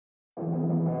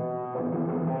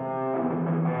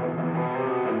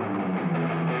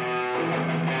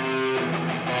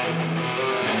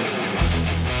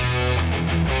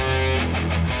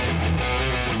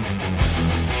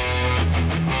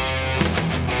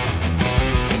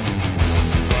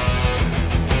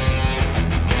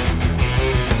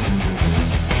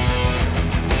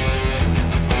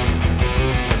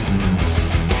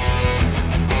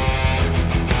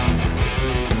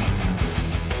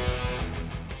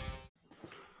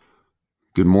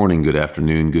Good morning, good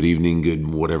afternoon, good evening,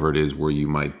 good whatever it is where you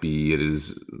might be. It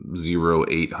is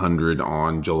 0800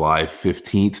 on July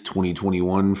 15th,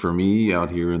 2021 for me out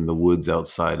here in the woods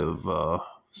outside of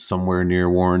somewhere near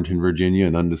Warrenton, Virginia,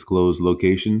 an undisclosed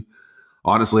location.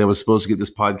 Honestly, I was supposed to get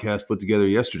this podcast put together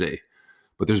yesterday,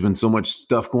 but there's been so much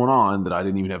stuff going on that I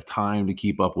didn't even have time to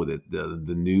keep up with it.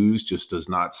 The news just does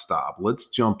not stop. Let's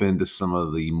jump into some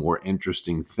of the more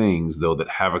interesting things, though, that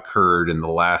have occurred in the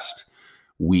last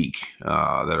week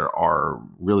that are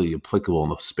really applicable in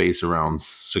the space around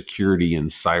security and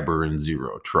cyber and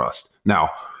zero trust. Now,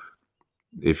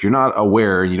 if you're not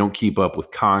aware and you don't keep up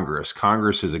with Congress,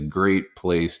 Congress is a great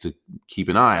place to keep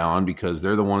an eye on because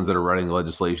they're the ones that are writing the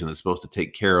legislation that's supposed to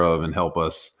take care of and help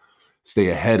us stay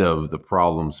ahead of the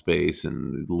problem space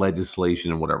and legislation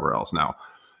and whatever else. Now,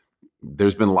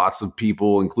 there's been lots of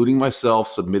people, including myself,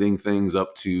 submitting things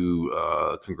up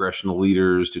to congressional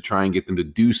leaders to try and get them to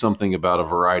do something about a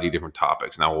variety of different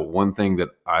topics. Now, one thing that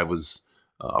I was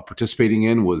participating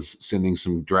in was sending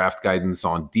some draft guidance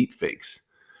on deepfakes.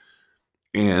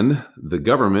 And the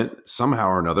government somehow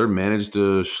or another managed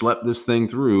to schlep this thing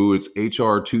through. It's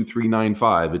HR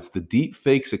 2395. It's the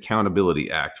Deepfakes Accountability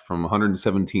Act from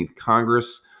 117th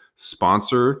Congress.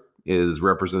 Sponsor is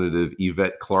Representative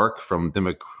Yvette Clarke from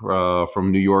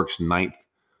from New York's ninth,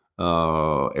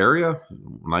 whatever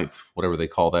they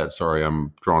call that. Sorry,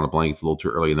 I'm drawing a blank. It's a little too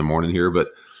early in the morning here. But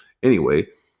anyway,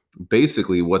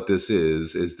 basically what this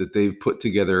is that they've put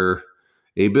together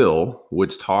a bill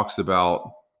which talks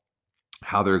about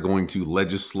how they're going to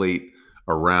legislate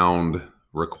around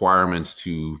requirements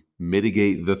to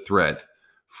mitigate the threat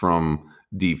from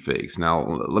deepfakes. Now,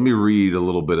 let me read a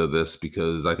little bit of this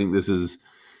because I think this is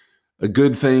a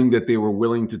good thing that they were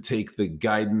willing to take the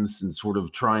guidance and sort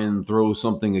of try and throw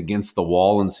something against the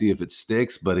wall and see if it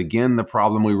sticks. But again, the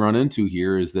problem we run into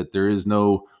here is that there is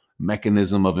no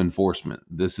mechanism of enforcement.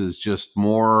 This is just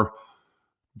more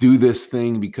do this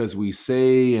thing because we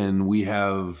say and we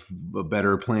have a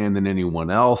better plan than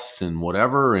anyone else and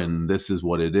whatever, and this is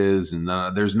what it is, and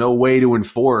there's no way to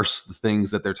enforce the things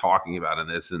that they're talking about in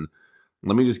this. And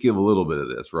let me just give a little bit of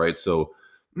this, right? So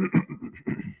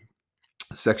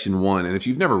section 1, and if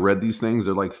you've never read these things,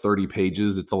 they're like 30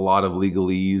 pages. It's a lot of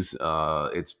legalese.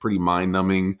 It's pretty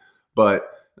mind-numbing, but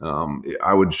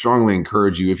I would strongly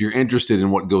encourage you, if you're interested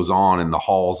in what goes on in the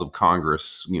halls of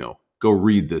Congress, go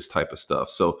read this type of stuff.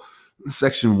 So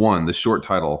section 1, the short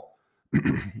title,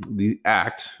 the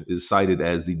act is cited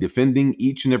as the Defending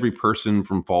Each and Every Person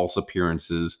from False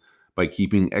Appearances by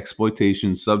Keeping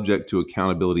Exploitation Subject to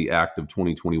Accountability Act of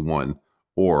 2021,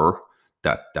 or ...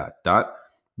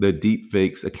 the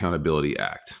Deepfakes Accountability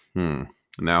Act.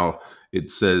 Now,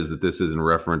 it says that this is in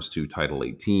reference to Title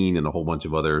 18 and a whole bunch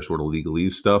of other sort of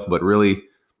legalese stuff, but really,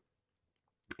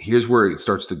 here's where it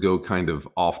starts to go kind of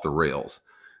off the rails.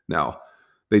 Now,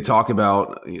 they talk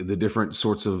about the different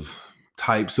sorts of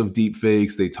types of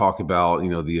deepfakes. They talk about,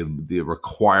 the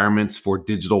requirements for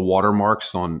digital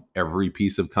watermarks on every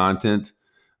piece of content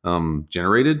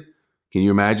generated. Can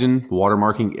you imagine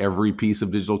watermarking every piece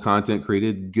of digital content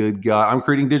created? Good God, I'm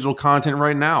creating digital content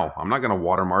right now. I'm not going to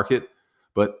watermark it,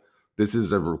 but this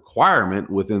is a requirement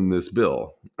within this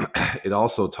bill. It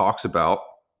also talks about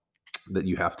that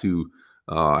you have to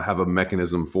have a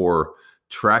mechanism for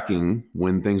tracking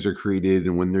when things are created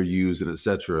and when they're used and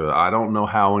etc. I don't know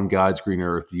how in God's green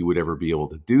earth you would ever be able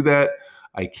to do that.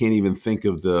 I can't even think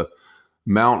of the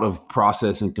amount of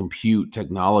process and compute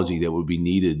technology that would be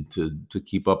needed to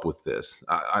keep up with this.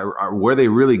 Where they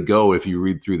really go, if you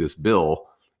read through this bill,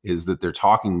 is that they're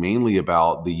talking mainly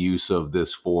about the use of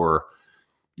this for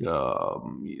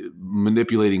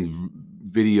manipulating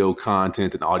video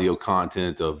content and audio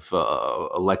content of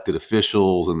elected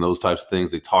officials and those types of things.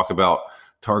 They talk about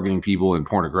targeting people in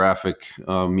pornographic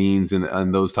means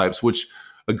and those types, which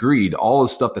agreed, all the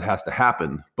stuff that has to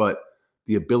happen, but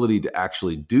the ability to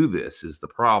actually do this is the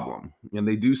problem. And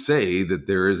they do say that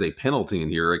there is a penalty in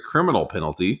here, a criminal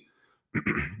penalty,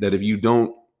 that if you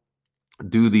don't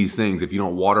do these things, if you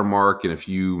don't watermark and if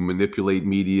you manipulate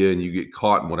media and you get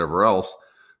caught and whatever else,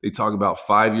 they talk about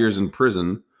 5 years in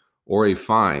prison or a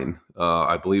fine.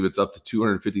 I believe it's up to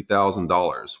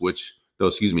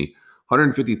 $250,000,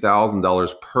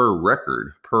 $150,000 per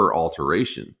record, per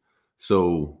alteration.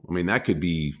 So, I mean, that could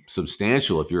be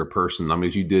substantial if you're a person. I mean,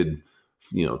 if you did,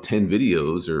 10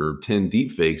 videos or 10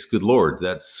 deep fakes, good Lord,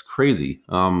 that's crazy.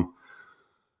 I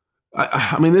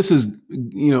mean, this is,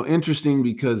 interesting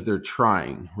because they're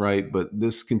trying, right? But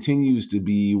this continues to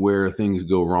be where things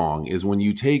go wrong, is when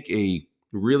you take a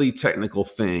really technical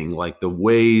thing like the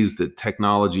ways that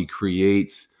technology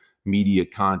creates media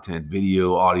content,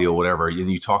 video, audio, whatever,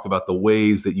 and you talk about the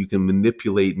ways that you can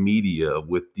manipulate media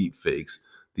with deep fakes,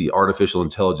 the artificial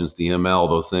intelligence, the ML,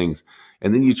 those things,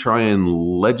 and then you try and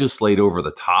legislate over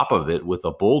the top of it with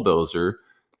a bulldozer,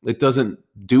 it doesn't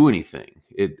do anything.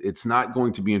 It's not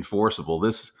going to be enforceable.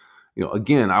 This,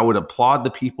 again, I would applaud the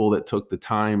people that took the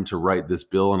time to write this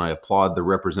bill, and I applaud the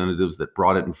representatives that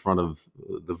brought it in front of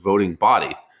the voting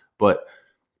body. But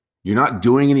you're not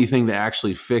doing anything to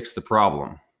actually fix the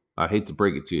problem. I hate to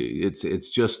break it to you. It's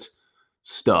just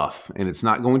stuff, and it's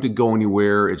not going to go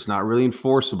anywhere. It's not really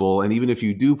enforceable. And even if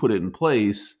you do put it in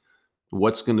place,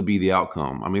 what's going to be the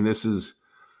outcome? I mean, this is,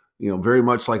 very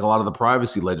much like a lot of the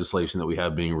privacy legislation that we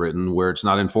have being written where it's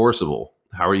not enforceable.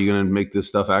 How are you going to make this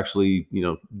stuff actually,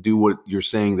 do what you're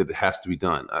saying that it has to be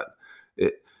done?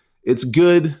 It's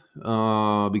good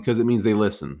because it means they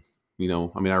listen.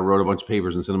 I wrote a bunch of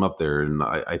papers and sent them up there, and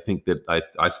I think that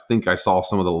I think I saw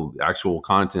some of the actual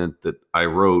content that I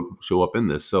wrote show up in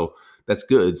this. So that's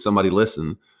good. Somebody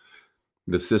listened.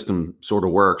 The system sort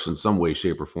of works in some way,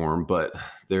 shape, or form, but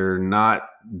they're not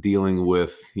dealing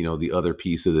with, the other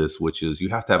piece of this, which is you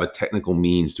have to have a technical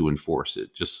means to enforce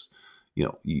it. Just,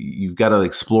 you've got to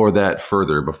explore that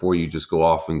further before you just go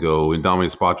off and go, in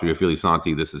Dominus Patria Fili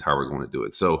Santi, this is how we're going to do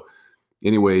it. So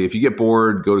anyway, if you get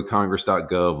bored, go to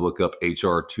congress.gov, look up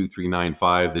HR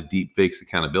 2395, the Deepfakes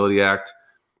Accountability Act,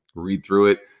 read through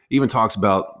it. Even talks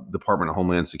about Department of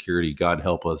Homeland Security, God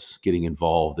help us, getting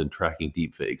involved in tracking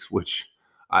deepfakes, which,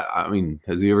 I mean,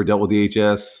 has he ever dealt with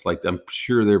DHS? Like, I'm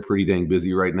sure they're pretty dang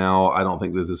busy right now. I don't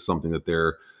think this is something that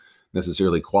they're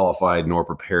necessarily qualified nor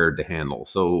prepared to handle.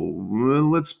 So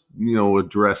let's,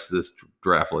 address this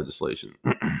draft legislation.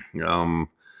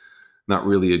 Not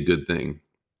really a good thing.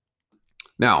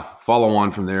 Now, follow on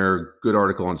from there, good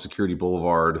article on Security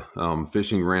Boulevard,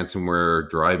 phishing, ransomware,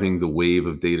 driving the wave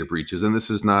of data breaches. And this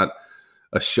is not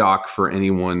a shock for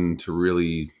anyone to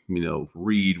really,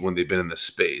 read when they've been in this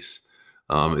space.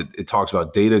 It talks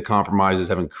about data compromises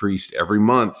have increased every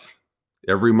month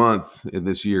in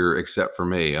this year, except for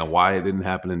May. Why it didn't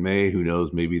happen in May, who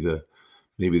knows? Maybe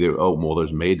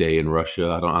there's May Day in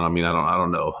Russia. I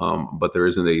don't know. But there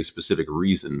isn't a specific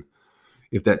reason.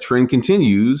 If that trend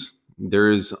continues,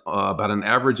 there is about an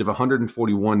average of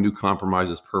 141 new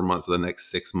compromises per month for the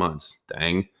next 6 months.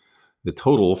 Dang. The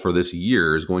total for this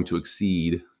year is going to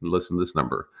exceed, listen to this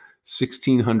number,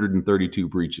 1,632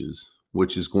 breaches,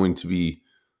 which is going to be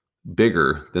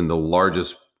bigger than the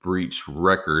largest breach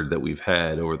record that we've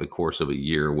had over the course of a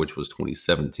year, which was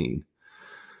 2017.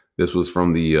 This was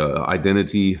from the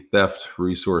Identity Theft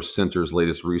Resource Center's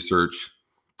latest research.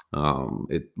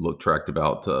 It tracked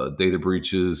about data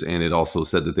breaches, and it also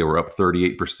said that they were up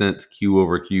 38% Q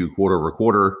over Q, quarter over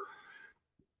quarter,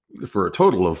 for a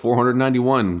total of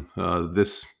 491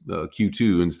 this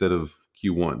Q2 instead of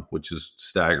Q1, which is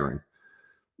staggering.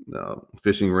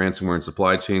 Phishing, ransomware, and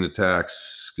supply chain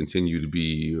attacks continue to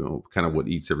be kind of what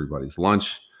eats everybody's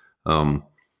lunch.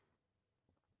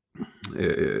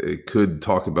 It could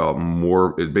talk about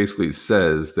more. It basically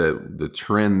says that the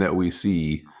trend that we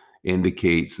see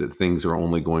indicates that things are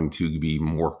only going to be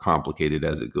more complicated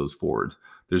as it goes forward.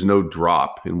 There's no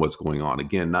drop in what's going on.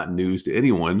 Again, not news to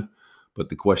anyone, but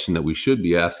the question that we should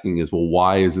be asking is, well,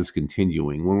 why is this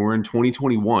continuing? When we're in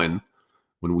 2021,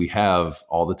 when we have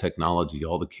all the technology,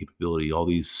 all the capability, all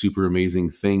these super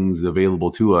amazing things available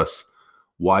to us,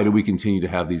 why do we continue to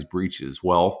have these breaches?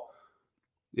 Well,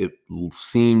 it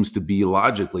seems to be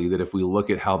logically that if we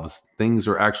look at how the things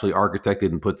are actually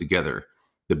architected and put together,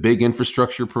 the big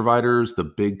infrastructure providers, the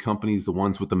big companies, the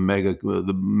ones with the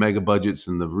mega budgets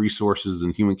and the resources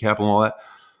and human capital and all that,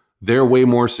 they're way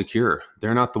more secure.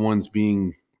 They're not the ones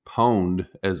being pwned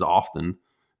as often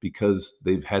because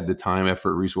they've had the time,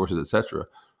 effort, resources, etc.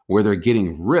 Where they're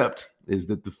getting ripped is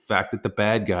that the fact that the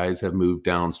bad guys have moved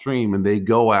downstream and they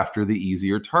go after the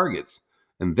easier targets.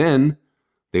 And then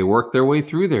they work their way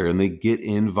through there and they get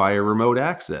in via remote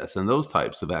access and those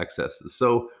types of accesses.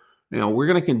 So, we're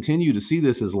going to continue to see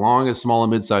this as long as small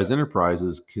and mid-sized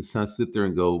enterprises can sit there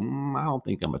and go, I don't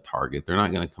think I'm a target. They're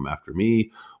not going to come after me.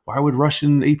 Why would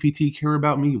Russian APT care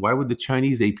about me? Why would the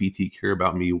Chinese APT care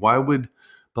about me? Why would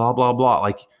blah, blah, blah?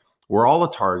 Like, we're all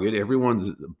a target.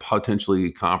 Everyone's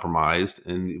potentially compromised,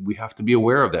 and we have to be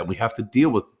aware of that. We have to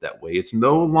deal with it that way. It's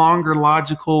no longer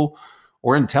logical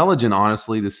or intelligent,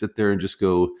 honestly, to sit there and just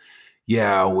go,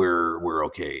 yeah, we're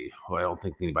okay. Well, I don't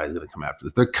think anybody's going to come after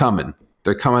this. They're coming.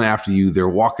 They're coming after you. They're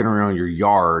walking around your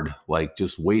yard, like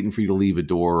just waiting for you to leave a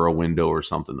door or a window or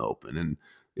something open. And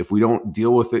if we don't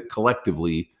deal with it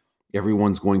collectively,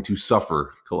 everyone's going to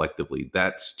suffer collectively.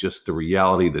 That's just the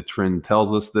reality. The trend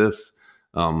tells us this.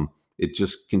 it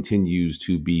just continues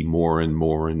to be more and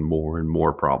more and more and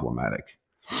more problematic.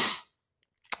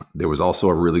 There was also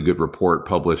a really good report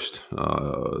published,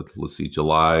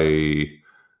 July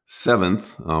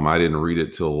 7th. I didn't read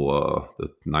it till the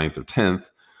 9th or 10th,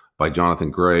 by Jonathan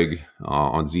Gregg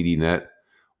on ZDNet.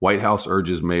 White House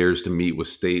urges mayors to meet with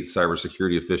state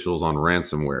cybersecurity officials on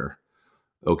ransomware.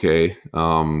 Okay.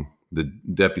 The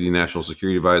Deputy National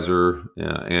Security Advisor,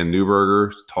 Ann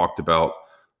Neuberger, talked about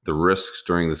the risks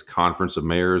during this conference of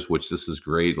mayors, which this is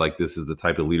great. Like, this is the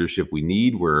type of leadership we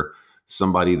need, where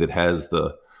somebody that has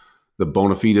the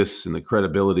bona fides and the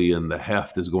credibility and the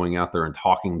heft is going out there and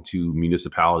talking to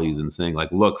municipalities and saying,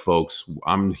 like, look, folks,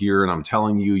 I'm here and I'm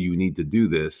telling you, you need to do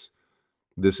this.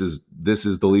 This is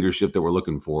the leadership that we're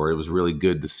looking for. It was really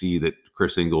good to see that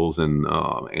Chris Ingalls and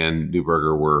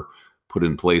Neuberger were put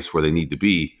in place where they need to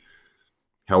be.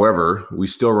 However, we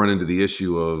still run into the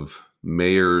issue of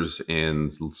mayors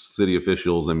and city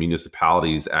officials and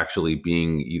municipalities actually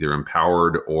being either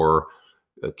empowered or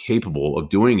capable of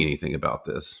doing anything about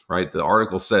this, right? The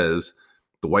article says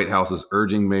the White House is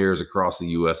urging mayors across the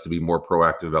U.S. to be more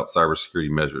proactive about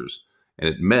cybersecurity measures. And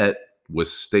it met with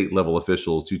state level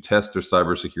officials to test their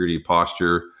cybersecurity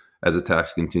posture as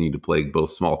attacks continue to plague both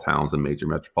small towns and major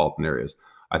metropolitan areas.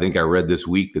 I think I read this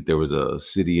week that there was a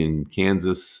city in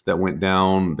Kansas that went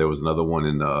down. There was another one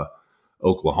in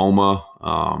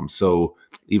Oklahoma. So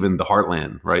even the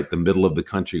heartland, right, the middle of the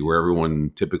country, where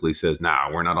everyone typically says, nah,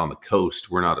 we're not on the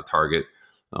coast, we're not a target.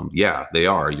 Yeah, they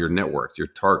are. You're networked, you're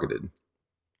targeted.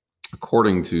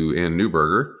 According to Ann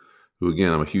Neuberger, who,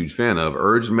 again, I'm a huge fan of,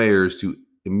 urged mayors to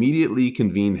immediately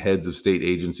convene heads of state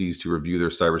agencies to review their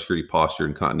cybersecurity posture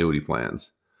and continuity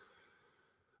plans.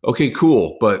 Okay,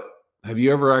 cool. But have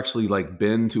you ever actually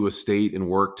been to a state and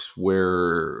worked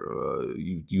where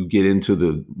you get into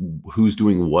the who's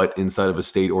doing what inside of a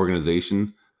state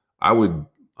organization? I would,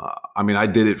 I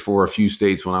did it for a few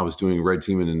states when I was doing red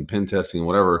teaming and pen testing and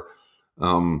whatever.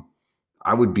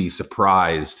 I would be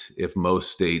surprised if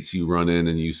most states you run in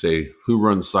and you say, who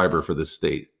runs cyber for this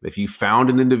state? If you found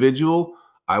an individual,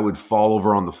 I would fall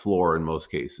over on the floor in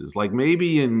most cases. Like,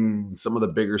 maybe in some of the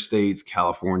bigger states,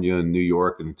 California and New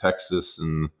York and Texas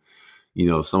and,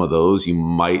 some of those, you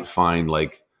might find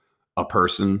like a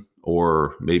person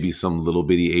or maybe some little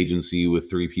bitty agency with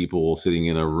 3 people sitting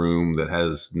in a room that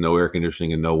has no air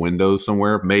conditioning and no windows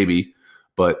somewhere, maybe.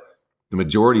 But the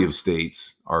majority of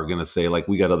states are going to say, like,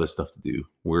 we got other stuff to do,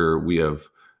 where we have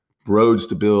roads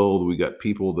to build, we got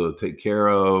people to take care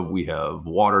of, we have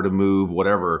water to move,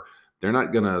 whatever. They're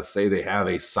not going to say they have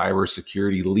a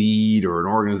cybersecurity lead or an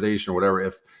organization or whatever.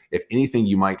 If anything,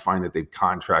 you might find that they've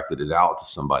contracted it out to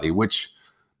somebody, which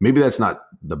maybe that's not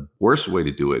the worst way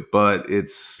to do it, but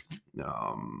it's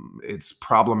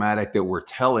problematic that we're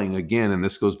telling, again, and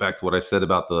this goes back to what I said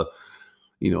about the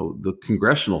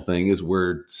congressional thing, is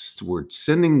we're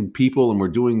sending people and we're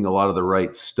doing a lot of the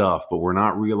right stuff, but we're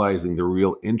not realizing the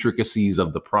real intricacies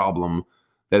of the problem,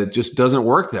 that it just doesn't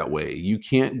work that way. You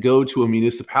can't go to a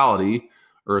municipality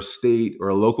or a state or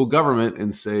a local government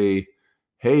and say,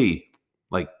 hey,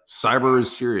 like, cyber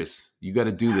is serious. You got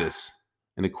to do this.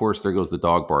 And of course, there goes the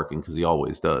dog barking, because he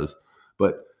always does.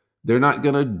 But they're not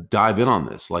going to dive in on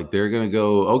this. Like, they're going to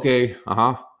go, okay,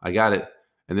 I got it.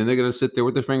 And then they're going to sit there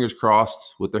with their fingers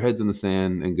crossed, with their heads in the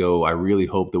sand, and go, I really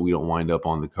hope that we don't wind up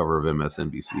on the cover of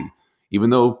MSNBC, even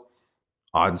though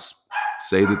odds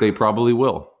say that they probably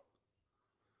will.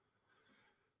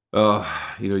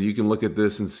 You can look at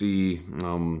this and see,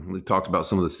 we talked about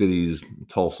some of the cities,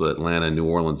 Tulsa, Atlanta, New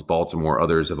Orleans, Baltimore,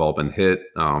 others have all been hit.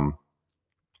 And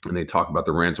they talk about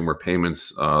the ransomware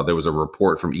payments. There was a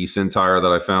report from eCentire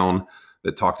that I found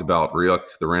that talked about Ryuk,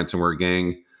 the ransomware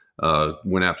gang,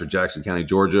 went after Jackson County,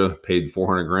 Georgia, paid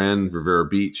 $400,000, Rivera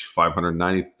Beach,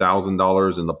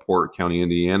 $590,000 in LaPorte County,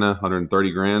 Indiana,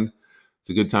 $130,000. It's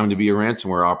a good time to be a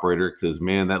ransomware operator, because,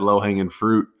 man, that low hanging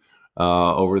fruit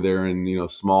over there in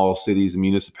small cities and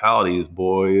municipalities,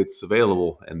 boy, it's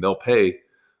available, and they'll pay.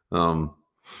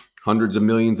 Hundreds of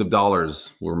millions of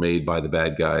dollars were made by the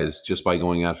bad guys just by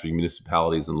going after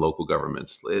municipalities and local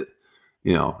governments. I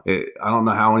don't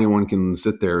know how anyone can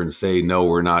sit there and say, no,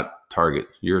 we're not target.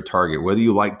 You're a target, whether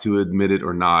you like to admit it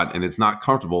or not. And it's not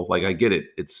comfortable. Like, I get it.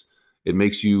 It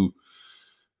makes you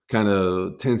kind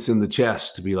of tense in the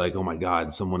chest to be like, oh my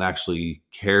God, someone actually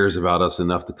cares about us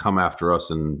enough to come after us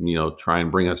and, try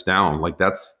and bring us down. Like,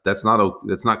 that's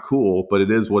not cool, but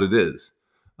it is what it is.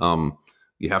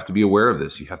 You have to be aware of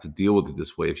this. You have to deal with it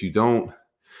this way. If you don't,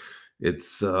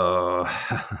 it's,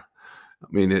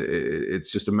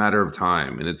 it's just a matter of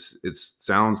time, and it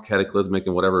sounds cataclysmic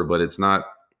and whatever, but it's not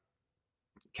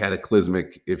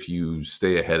cataclysmic if you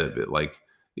stay ahead of it. Like,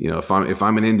 if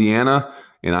I'm in Indiana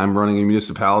and I'm running a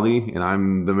municipality and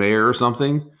I'm the mayor or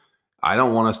something, I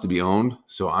don't want us to be owned.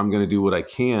 So I'm going to do what I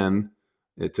can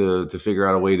to figure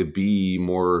out a way to be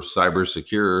more cyber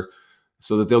secure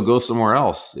so that they'll go somewhere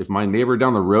else. If my neighbor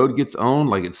down the road gets owned,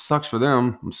 like, it sucks for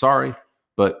them. I'm sorry,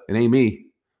 but it ain't me.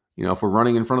 If we're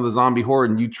running in front of the zombie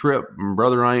horde and you trip,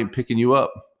 brother, I ain't picking you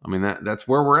up. I mean, that's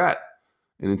where we're at.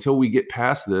 And until we get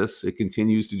past this, it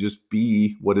continues to just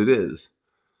be what it is.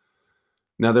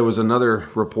 Now, there was another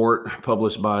report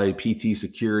published by PT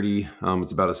Security.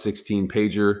 It's about a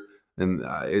 16-pager, and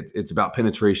it's about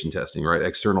penetration testing, right?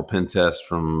 External pen test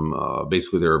from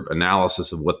basically their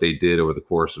analysis of what they did over the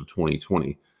course of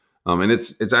 2020. And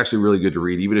it's actually really good to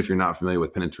read, even if you're not familiar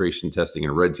with penetration testing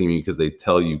and red teaming, because they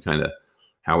tell you kind of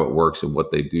how it works and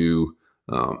what they do.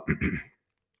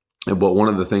 But one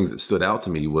of the things that stood out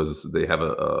to me was they have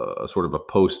a sort of a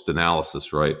post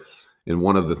analysis, right? And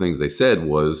one of the things they said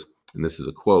was, and this is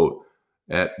a quote,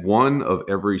 "At one of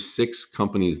every 6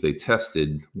 companies they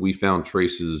tested, we found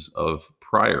traces of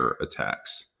prior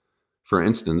attacks. For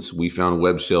instance, we found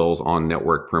web shells on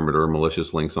network perimeter,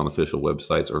 malicious links on official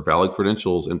websites, or valid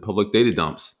credentials in public data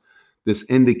dumps. This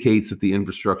indicates that the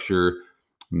infrastructure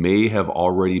may have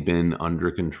already been under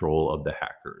control of the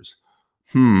hackers."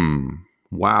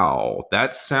 Wow.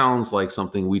 That sounds like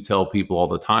something we tell people all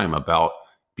the time about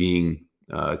being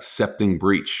accepting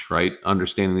breach, right?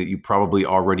 Understanding that you probably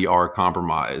already are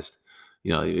compromised.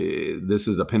 This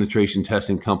is a penetration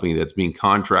testing company that's being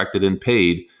contracted and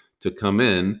paid to come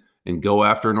in and go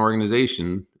after an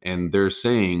organization. And they're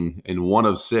saying in 1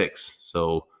 of 6,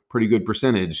 so pretty good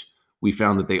percentage, we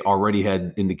found that they already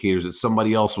had indicators that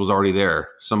somebody else was already there.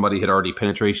 Somebody had already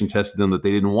penetration tested them that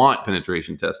they didn't want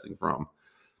penetration testing from.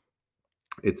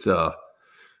 It's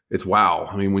wow.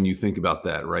 I mean, when you think about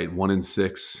that, right? 1 in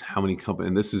 6, how many companies,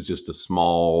 and this is just a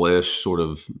smallish sort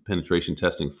of penetration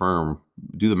testing firm.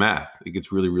 Do the math. It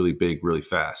gets really, really big, really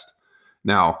fast.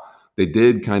 Now, they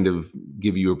did kind of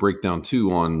give you a breakdown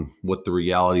too on what the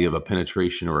reality of a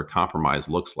penetration or a compromise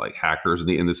looks like. Hackers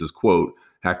need, and this is quote,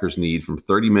 "Hackers need from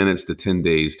 30 minutes to 10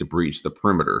 days to breach the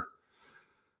perimeter.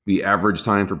 The average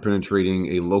time for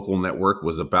penetrating a local network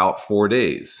was about 4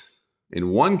 days.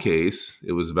 In one case,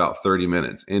 it was about 30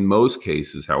 minutes. In most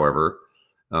cases, however,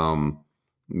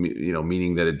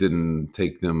 meaning that it didn't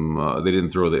take them, they didn't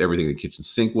throw everything in the kitchen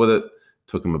sink with it.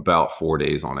 Took them about 4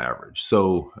 days on average.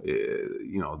 So,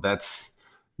 that's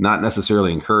not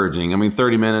necessarily encouraging. I mean,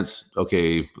 30 minutes,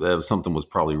 okay, something was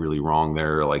probably really wrong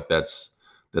there. Like that's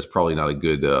probably not a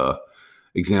good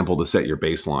example to set your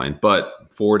baseline. But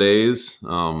 4 days,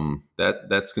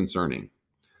 that's concerning.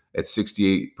 At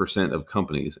 68% of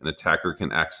companies, an attacker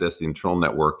can access the internal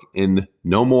network in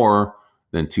no more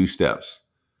than 2 steps.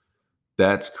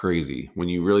 That's crazy. When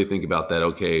you really think about that,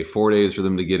 okay, 4 days for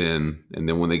them to get in, and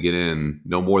then when they get in,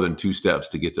 no more than 2 steps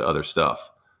to get to other stuff.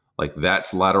 Like,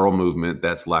 that's lateral movement.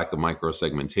 That's lack of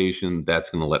microsegmentation. That's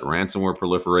going to let ransomware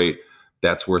proliferate.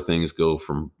 That's where things go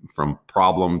from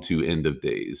problem to end of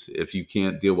days. If you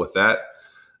can't deal with that,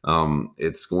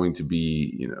 it's going to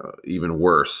be, even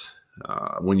worse.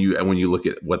 When you look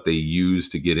at what they use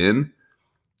to get in,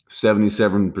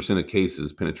 77% of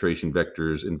cases, penetration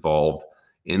vectors involved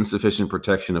insufficient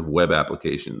protection of web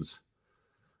applications,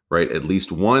 right? At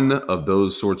least one of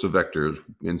those sorts of vectors,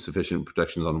 insufficient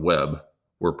protections on web,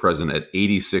 were present at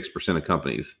 86% of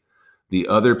companies. The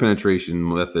other penetration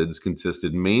methods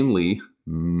consisted mostly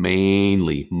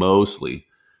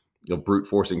of brute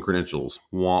forcing credentials,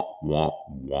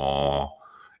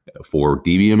 for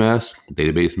DBMS,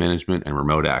 database management, and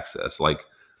remote access. Like,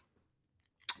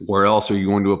 where else are you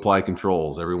going to apply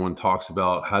controls? Everyone talks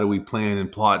about how do we plan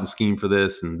and plot and scheme for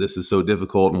this, and this is so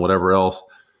difficult and whatever else.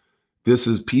 This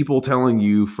is people telling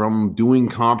you from doing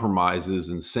compromises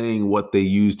and saying what they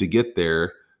use to get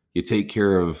there. You take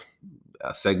care of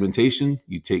segmentation,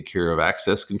 you take care of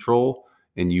access control,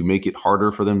 and you make it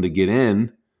harder for them to get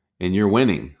in, and you're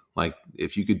winning. Like,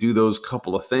 if you could do those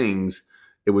couple of things,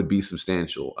 it would be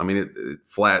substantial. I mean, it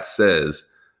flat says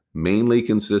mainly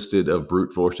consisted of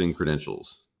brute forcing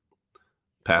credentials,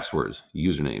 passwords,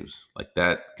 usernames. Like,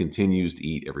 that continues to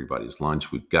eat everybody's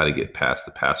lunch. We've got to get past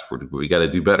the password. We got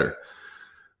to do better.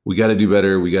 We got to do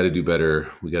better. We got to do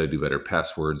better. We got to do better.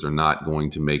 Passwords are not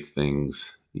going to make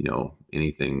things,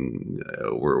 anything.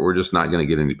 We're just not going to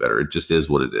get any better. It just is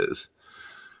what it is.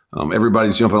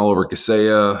 Everybody's jumping all over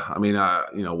Kaseya. I mean,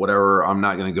 whatever. I'm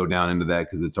not going to go down into that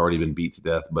because it's already been beat to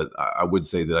death. But I would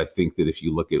say that I think that if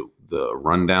you look at the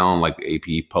rundown, like the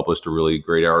AP published a really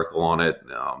great article on it.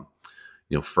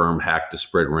 Firm hacked to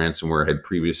spread ransomware, had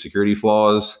previous security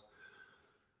flaws.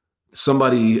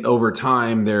 somebody over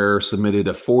time there submitted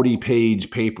a 40-page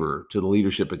paper to the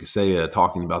leadership of Kaseya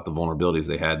talking about the vulnerabilities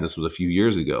they had. And this was a few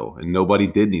years ago, and nobody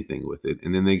did anything with it.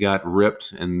 And then they got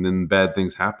ripped, and then bad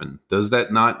things happened. Does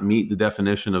that not meet the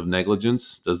definition of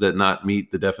negligence? Does that not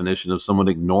meet the definition of someone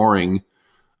ignoring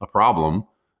a problem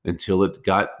until it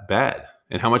got bad?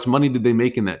 And how much money did they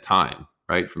make in that time,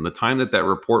 right? From the time that that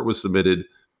report was submitted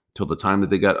till the time that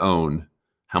they got owned,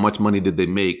 how much money did they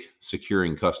make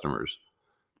securing customers?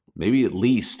 Maybe at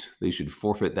least they should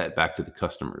forfeit that back to the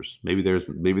customers. Maybe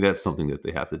that's something that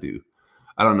they have to do.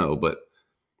 I don't know, but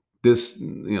this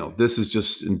is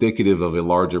just indicative of a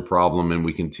larger problem, and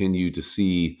we continue to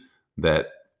see that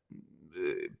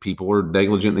people are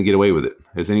negligent and they get away with it.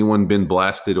 Has anyone been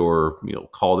blasted or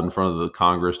called in front of the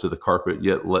Congress to the carpet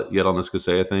yet on this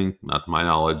Kaseya thing? Not to my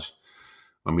knowledge.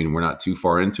 I mean, we're not too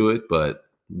far into it, but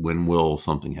when will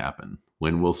something happen?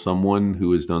 When will someone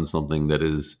who has done something that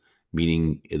is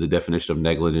meeting the definition of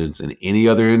negligence in any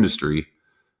other industry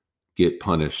get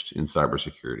punished in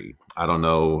cybersecurity? I don't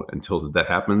know. Until that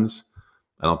happens,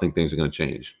 I don't think things are going to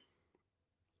change.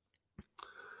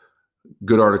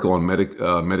 Good article on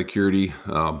Medicurity.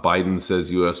 Biden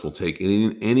says U.S. will take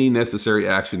any necessary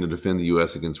action to defend the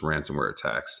U.S. against ransomware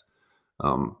attacks.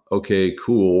 Okay,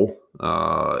 cool.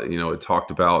 It talked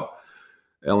about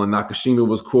Ellen Nakashima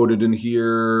was quoted in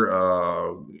here.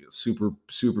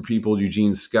 Super people,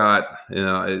 Eugene Scott.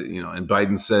 And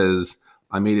Biden says,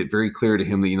 I made it very clear to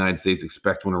him the United States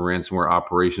expect when a ransomware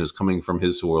operation is coming from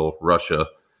his soil, Russia,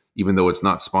 even though it's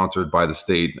not sponsored by the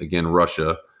state, again,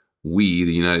 Russia, we,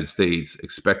 the United States,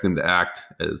 expect them to act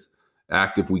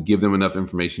if we give them enough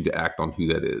information to act on who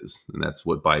that is. And that's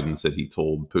what Biden said he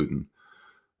told Putin.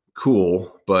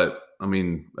 Cool. But I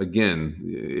mean, again,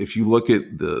 if you look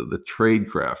at the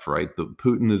tradecraft, right? The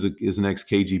Putin is an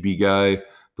ex-KGB guy.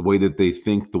 The way that they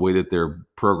think, the way that they're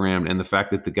programmed, and the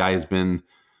fact that the guy has been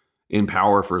in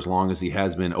power for as long as he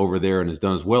has been over there and has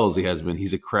done as well as he has been.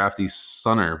 He's a crafty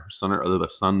son of a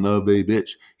bitch.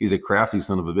 He's a crafty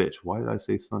son of a bitch. Why did I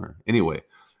say sonner? Anyway,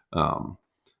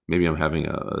 maybe I'm having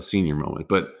a senior moment,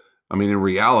 but I mean, in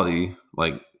reality,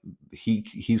 like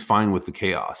he's fine with the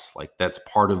chaos. Like that's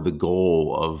part of the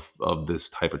goal of this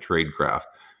type of tradecraft.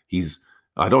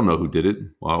 I don't know who did it.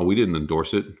 Well, we didn't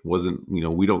endorse it.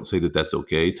 We don't say that that's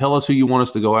okay. Tell us who you want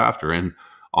us to go after. And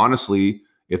honestly,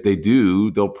 if they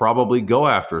do, they'll probably go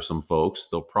after some folks.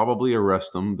 They'll probably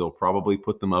arrest them. They'll probably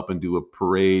put them up and do a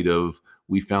parade of,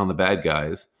 we found the bad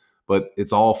guys. But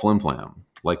it's all flim-flam.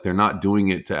 Like they're not doing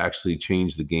it to actually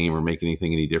change the game or make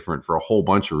anything any different for a whole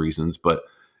bunch of reasons. But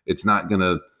it's not going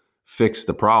to fix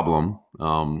the problem.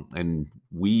 And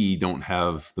we don't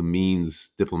have the means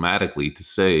diplomatically to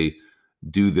say,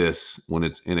 do this when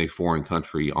it's in a foreign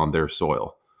country on their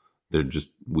soil.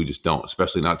 We just don't,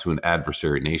 especially not to an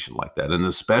adversary nation like that. And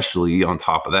especially on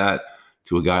top of that,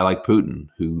 to a guy like Putin,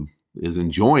 who is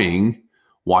enjoying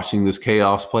watching this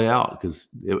chaos play out because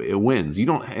it wins. You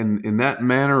don't, in that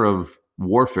manner of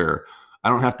warfare, I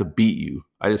don't have to beat you.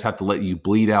 I just have to let you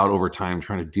bleed out over time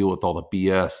trying to deal with all the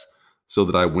BS so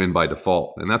that I win by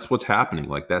default. And that's what's happening.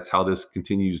 Like that's how this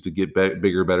continues to get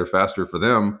bigger, better, faster for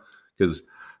them, because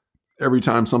every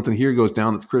time something here goes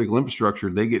down that's critical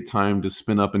infrastructure, they get time to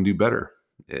spin up and do better.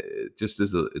 It just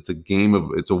is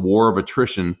it's a war of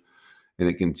attrition, and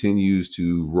it continues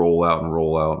to roll out and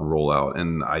roll out and roll out.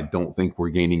 And I don't think we're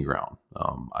gaining ground.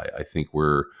 I think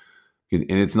and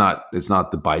it's not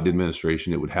the Biden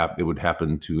administration. It would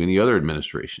happen to any other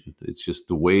administration. It's just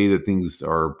the way that things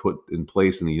are put in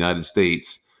place in the United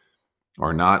States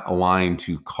are not aligned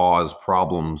to cause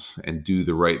problems and do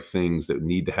the right things that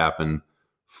need to happen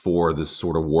for this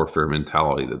sort of warfare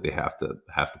mentality that they have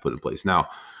to put in place. Now,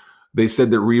 they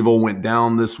said that REvil went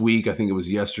down this week. I think it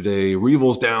was yesterday.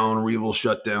 REvil's down. REvil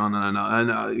shut down.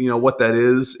 And what that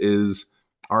is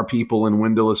our people in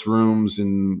windowless rooms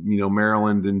in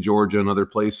Maryland and Georgia and other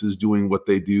places doing what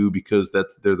they do because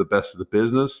they're the best of the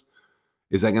business.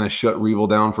 Is that going to shut REvil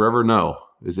down forever? No.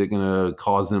 Is it going to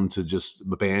cause them to just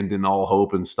abandon all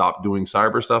hope and stop doing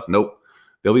cyber stuff? Nope.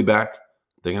 They'll be back.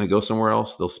 They're going to go somewhere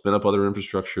else. They'll spin up other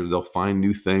infrastructure. They'll find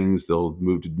new things. They'll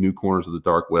move to new corners of the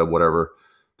dark web, whatever.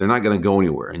 They're not going to go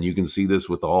anywhere. And you can see this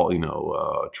with all,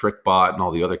 TrickBot and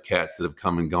all the other cats that have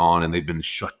come and gone, and they've been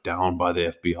shut down by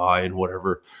the FBI and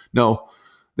whatever. No,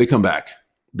 they come back.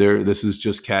 This is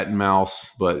just cat and mouse,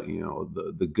 but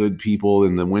the good people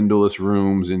in the windowless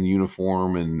rooms in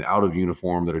uniform and out of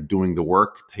uniform that are doing the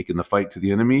work, taking the fight to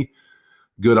the enemy,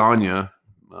 good on you.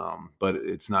 But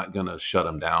it's not going to shut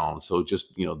them down. So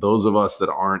just, those of us that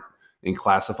aren't in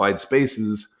classified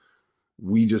spaces,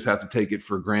 we just have to take it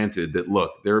for granted that,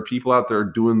 look, there are people out there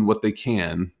doing what they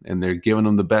can and they're giving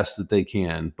them the best that they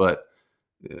can, but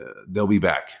they'll be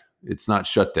back. It's not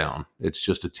shut down. It's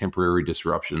just a temporary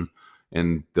disruption,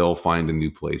 and they'll find a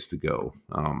new place to go.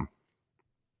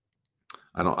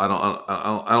 I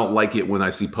don't like it when I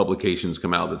see publications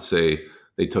come out that say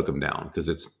they took them down, because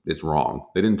it's wrong.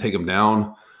 They didn't take them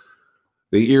down.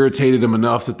 They irritated them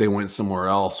enough that they went somewhere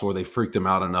else, or they freaked them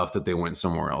out enough that they went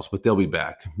somewhere else. But they'll be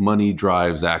back. Money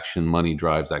drives action. Money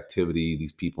drives activity.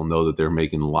 These people know that they're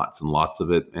making lots and lots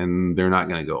of it, and they're not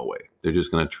going to go away. They're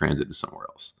just going to transit to somewhere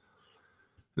else.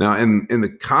 Now, in the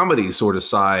comedy sort of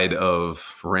side of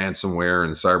ransomware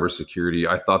and cybersecurity,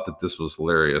 I thought that this was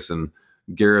hilarious. And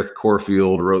Gareth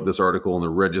Corfield wrote this article in the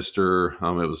Register.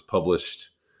 It was published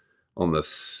on the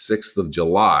 6th of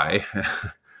July.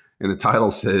 And the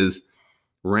title says,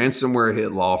 "Ransomware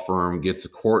hit law firm gets a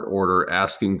court order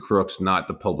asking crooks not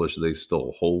to publish they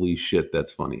stole." Holy shit,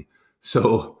 that's funny.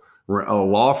 So a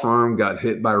law firm got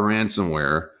hit by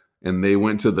ransomware, and they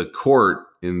went to the court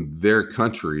in their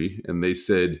country and they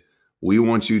said, "We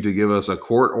want you to give us a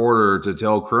court order to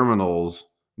tell criminals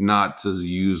not to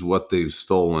use what they've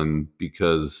stolen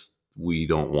because we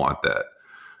don't want that."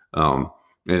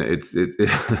 And it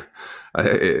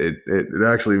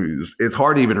actually, it's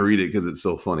hard to even read it because it's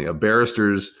so funny. "A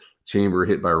barrister's chamber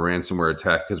hit by a ransomware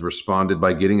attack has responded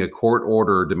by getting a court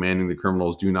order demanding the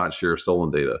criminals do not share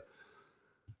stolen data."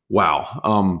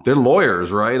 Wow. They're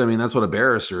lawyers, right? I mean, that's what a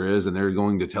barrister is. And they're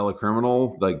going to tell a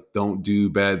criminal, like, don't do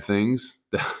bad things.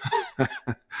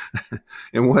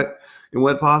 In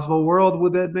what possible world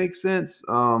would that make sense?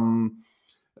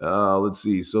 Let's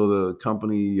see. So the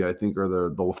company, I think, or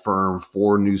the firm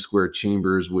For New Square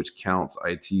Chambers, which counts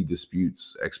IT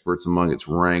disputes experts among its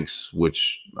ranks,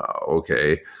 which,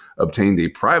 obtained a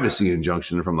privacy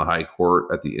injunction from the High Court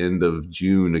at the end of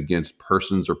June against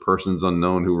persons or persons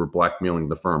unknown who were blackmailing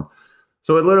the firm.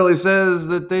 So it literally says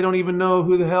that they don't even know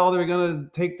who the hell they're going to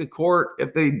take to court.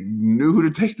 If they knew who to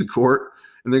take to court,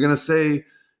 and they're going to say,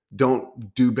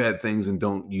 don't do bad things and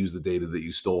don't use the data that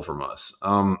you stole from us.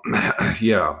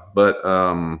 Yeah, but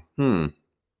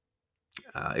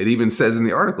it even says in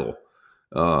the article,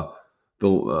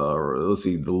 let's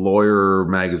see, the Lawyer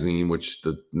magazine, which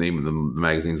the name of the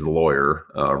magazine is The Lawyer,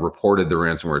 reported the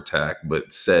ransomware attack,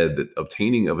 but said that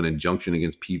obtaining of an injunction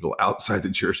against people outside the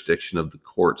jurisdiction of the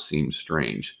court seems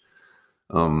strange.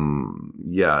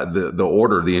 Yeah, the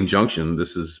order, the injunction,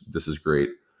 this is great.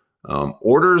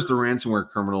 Orders the ransomware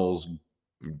criminals,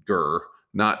 GER,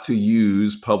 not to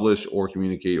use, publish, or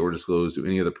communicate or disclose to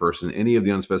any other person any of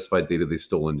the unspecified data they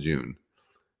stole in June.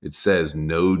 It says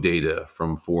no data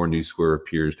from For New Square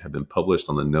appears to have been published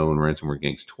on the known ransomware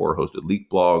gang's Tor-hosted leak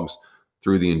blogs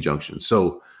through the injunction.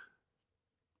 So,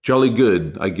 jolly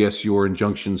good. I guess your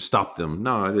injunction stopped them.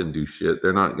 No, I didn't do shit.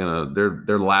 They're not gonna.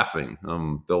 They're laughing.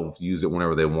 They'll use it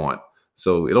whenever they want.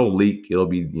 So it'll leak. It'll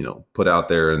be put out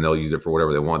there, and they'll use it for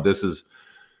whatever they want. This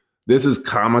is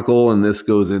comical, and this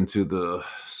goes into the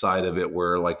side of it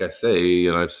where, like I say,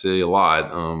 and I say a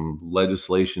lot,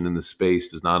 legislation in the space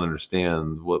does not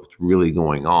understand what's really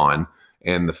going on.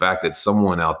 And the fact that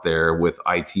someone out there with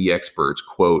IT experts,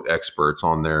 quote, experts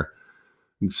on their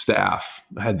staff,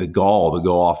 had the gall to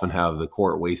go off and have the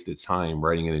court waste its time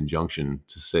writing an injunction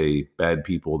to say bad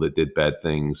people that did bad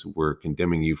things, we're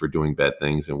condemning you for doing bad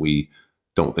things, and we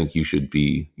don't think you should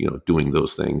be, doing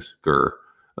those things. Grr.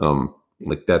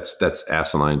 Like that's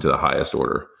asinine to the highest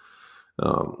order.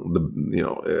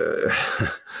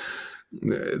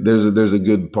 There's a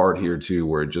good part here too,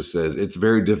 where it just says it's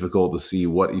very difficult to see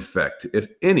what effect, if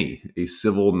any, a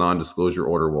civil non-disclosure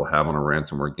order will have on a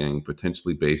ransomware gang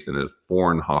potentially based in a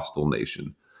foreign hostile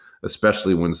nation,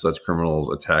 especially when such criminals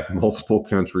attack multiple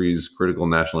countries' critical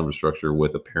national infrastructure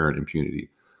with apparent impunity.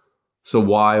 So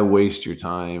why waste your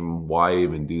time? Why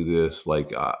even do this?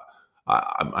 Like,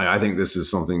 I think this is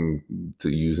something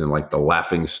to use in like the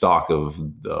laughing stock of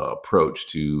the approach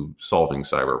to solving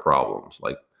cyber problems.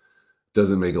 Like,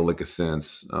 doesn't make a lick of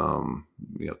sense.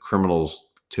 Criminals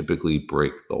typically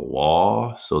break the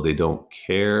law, so they don't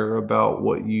care about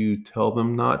what you tell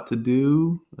them not to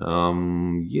do.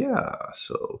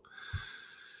 So.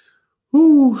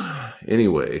 Whew.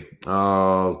 Anyway,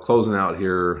 closing out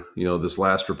here, this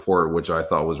last report, which I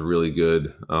thought was really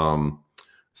good.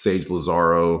 Sage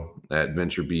Lazaro at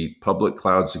VentureBeat, public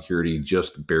cloud security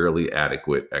just barely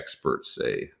adequate, experts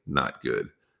say. Not good.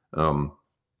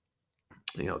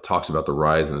 Talks about the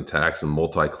rise in attacks and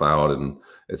multi-cloud and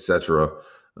etc.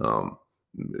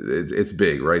 It's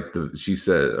big, right? She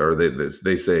said, or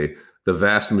they say the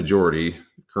vast majority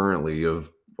currently of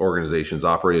organizations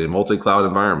operate in multi-cloud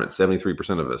environments.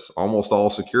 73% of us, almost all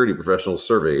security professionals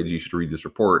surveyed, you should read this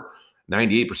report,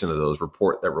 98% of those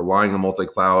report that relying on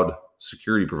multi-cloud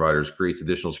security providers creates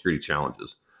additional security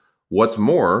challenges. What's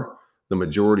more, the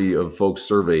majority of folks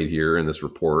surveyed here in this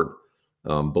report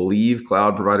believe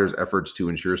cloud providers' efforts to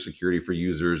ensure security for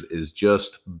users is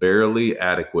just barely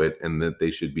adequate and that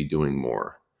they should be doing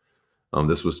more.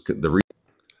 This was the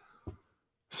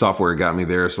software got me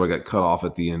there, so I got cut off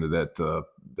at the end of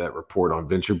that report on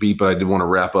VentureBeat. But I did want to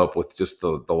wrap up with just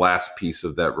the last piece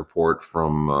of that report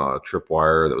from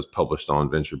Tripwire that was published on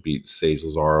VentureBeat. Sage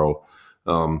Lazaro.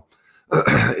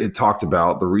 It talked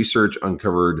about the research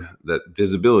uncovered that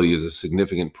visibility is a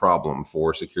significant problem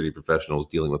for security professionals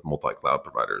dealing with multi-cloud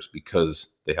providers because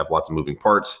they have lots of moving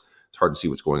parts. It's hard to see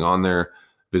what's going on there.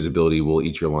 Visibility will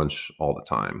eat your lunch all the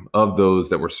time. Of those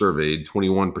that were surveyed,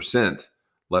 21%,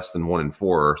 less than 1 in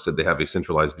 4, said they have a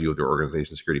centralized view of their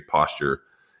organization's security posture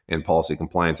and policy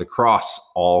compliance across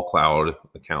all cloud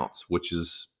accounts, which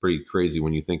is pretty crazy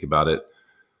when you think about it.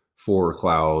 4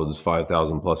 clouds,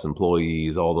 5,000 plus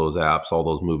employees, all those apps, all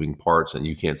those moving parts, and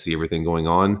you can't see everything going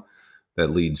on. That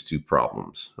leads to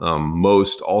problems.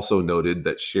 Most also noted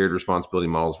that shared responsibility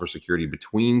models for security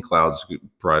between cloud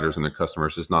providers and their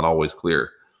customers is not always clear.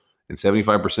 And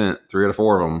 75%, 3 out of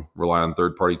 4 of them, rely on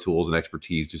third-party tools and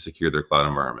expertise to secure their cloud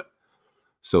environment.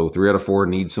 So 3 out of 4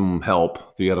 need some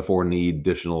help. 3 out of 4 need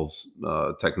additional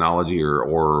technology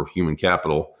or human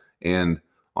capital. And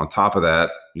on top of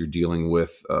that, you're dealing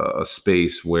with a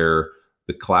space where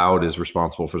the cloud is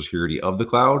responsible for security of the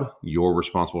cloud. You're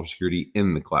responsible for security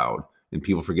in the cloud. And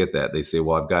people forget that. They say,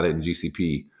 well, I've got it in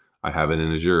GCP. I have it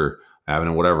in Azure. I have it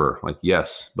in whatever. Like,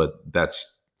 yes, but that's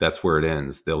where it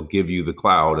ends. They'll give you the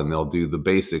cloud and they'll do the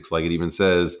basics. Like it even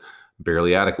says,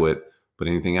 barely adequate. But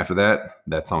anything after that,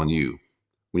 that's on you.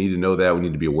 We need to know that. We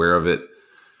need to be aware of it.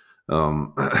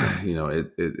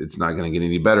 It's not going to get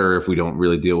any better if we don't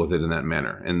really deal with it in that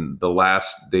manner. And the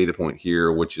last data point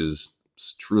here, which is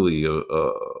truly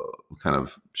kind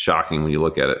of shocking when you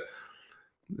look at it,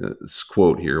 this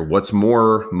quote here: what's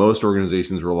more, most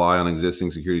organizations rely on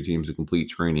existing security teams to complete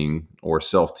training or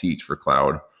self-teach for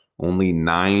cloud. Only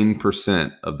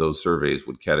 9% of those surveys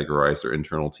would categorize their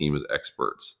internal team as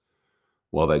experts.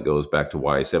 Well, that goes back to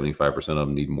why 75% of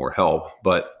them need more help.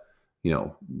 But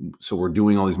so we're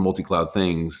doing all these multi-cloud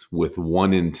things with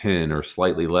 1 in 10 or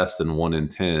slightly less than 1 in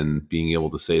 10 being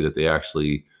able to say that they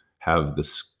actually have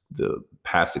the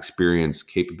past experience,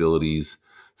 capabilities,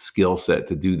 skill set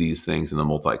to do these things in a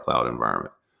multi-cloud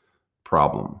environment.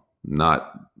 Problem.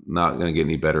 Not going to get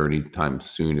any better anytime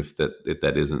soon if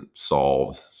that isn't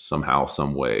solved somehow,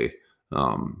 some way.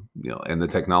 And the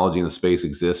technology in the space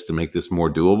exists to make this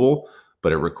more doable,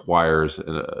 but it requires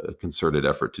a concerted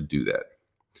effort to do that.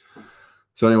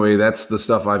 So anyway, that's the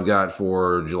stuff I've got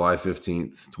for July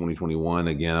 15th, 2021.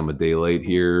 Again, I'm a day late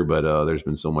here, but there's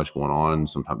been so much going on.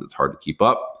 Sometimes it's hard to keep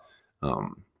up.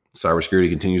 Cybersecurity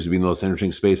continues to be the most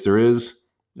interesting space there is.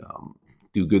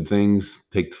 Do good things,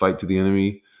 take the fight to the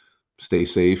enemy, stay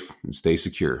safe, and stay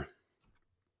secure.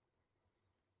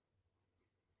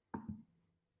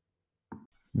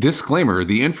 Disclaimer: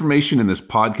 the information in this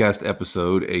podcast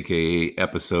episode, aka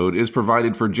episode, is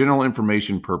provided for general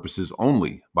information purposes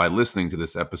only. By listening to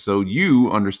this episode,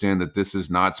 you understand that this is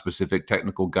not specific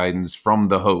technical guidance from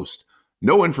the host.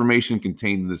 No information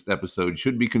contained in this episode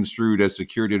should be construed as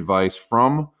security advice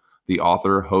from the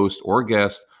author, host, or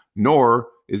guest, nor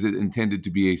is it intended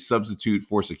to be a substitute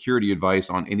for security advice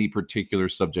on any particular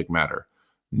subject matter.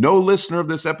 No listener of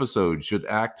this episode should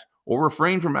act or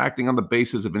refrain from acting on the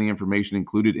basis of any information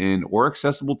included in or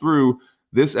accessible through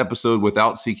this episode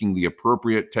without seeking the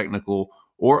appropriate technical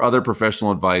or other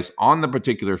professional advice on the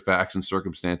particular facts and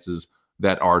circumstances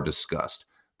that are discussed.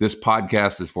 This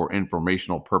podcast is for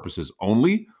informational purposes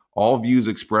only. All views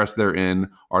expressed therein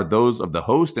are those of the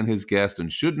host and his guest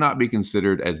and should not be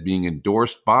considered as being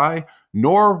endorsed by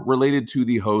nor related to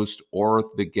the host or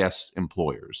the guest's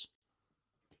employers.